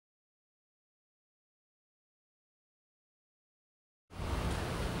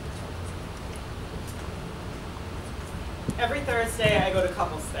Every Thursday, I go to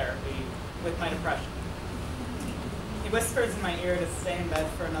couples therapy with my depression. He whispers in my ear to stay in bed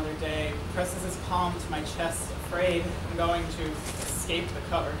for another day, presses his palm to my chest, afraid I'm going to escape the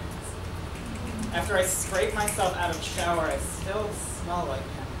cupboard. After I scrape myself out of the shower, I still smell like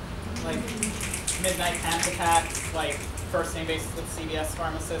him. Like midnight panic attacks, like first name basis with CVS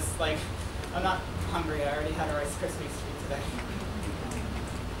pharmacists, like I'm not hungry, I already had a Rice Krispies treat today.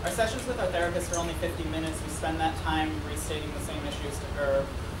 Our sessions with our therapist are only 50 minutes. We spend that time restating the same issues to her.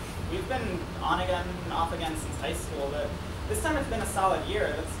 We've been on again and off again since high school, but this time it's been a solid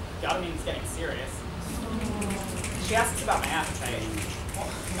year. That's gotta mean it's getting serious. She asks about my appetite. Well,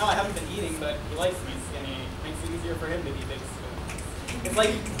 no, I haven't been eating, but he likes me skinny. It makes it easier for him to be big soon. It's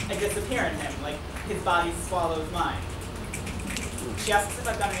like I disappear in him, like his body swallows mine. She asks if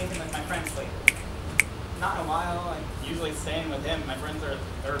I've done anything with my friends lately. Not in a while. I'm usually staying with him. My friends are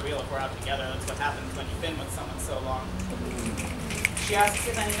third wheel if we're out together. That's what happens when you've been with someone so long. She asks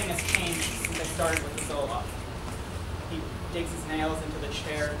if anything has changed since I started with the Zoloft. He digs his nails into the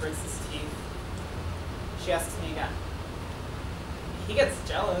chair, grits his teeth. She asks me again. He gets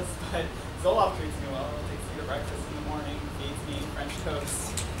jealous, but Zoloft treats me well. Takes me to breakfast in the morning, feeds me French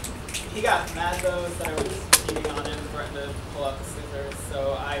toast. He got mad though that I was cheating on him, threatened to pull out the scissors,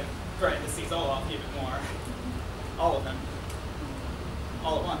 so I threatened to see Zoloft even more. All of them.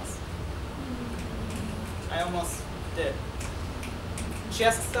 All at once. I almost did. She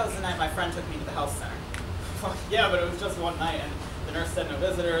asks if that was the night my friend took me to the health center. Well, yeah, but it was just one night, and the nurse said no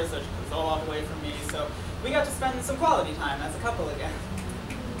visitors, so she took Zoloft away from me, so we got to spend some quality time as a couple again.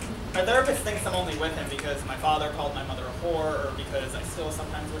 Our therapist thinks I'm only with him because my father called my mother a whore, or because I still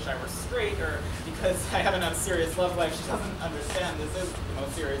sometimes wish I were straight, or because I haven't had a serious love life. She doesn't understand this is the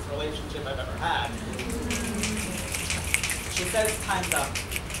most serious relationship I've ever had. She says time's up.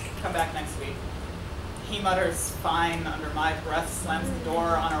 Come back next week. He mutters fine under my breath, slams the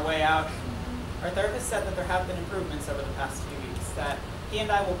door on our way out. Our therapist said that there have been improvements over the past few weeks, that he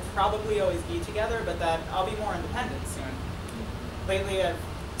and I will probably always be together, but that I'll be more independent soon. Lately, I've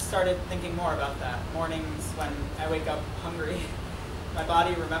started thinking more about that. Mornings when I wake up hungry, my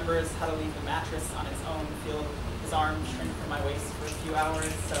body remembers how to leave the mattress on its own, feel his arm shrink from my waist for a few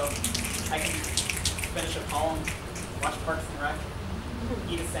hours so I can finish a poem, watch Parks and Rec,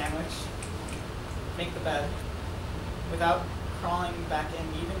 eat a sandwich, make the bed, without crawling back in,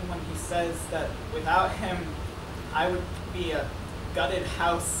 even when he says that without him, I would be a gutted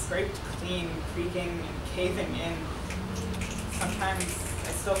house, scraped clean, creaking and caving in. Sometimes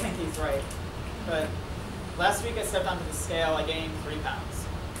I still think he's right, but last week I stepped onto the scale, I gained 3 pounds.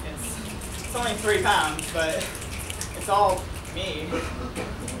 It's only 3 pounds, but it's all me.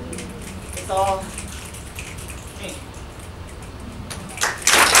 It's all me.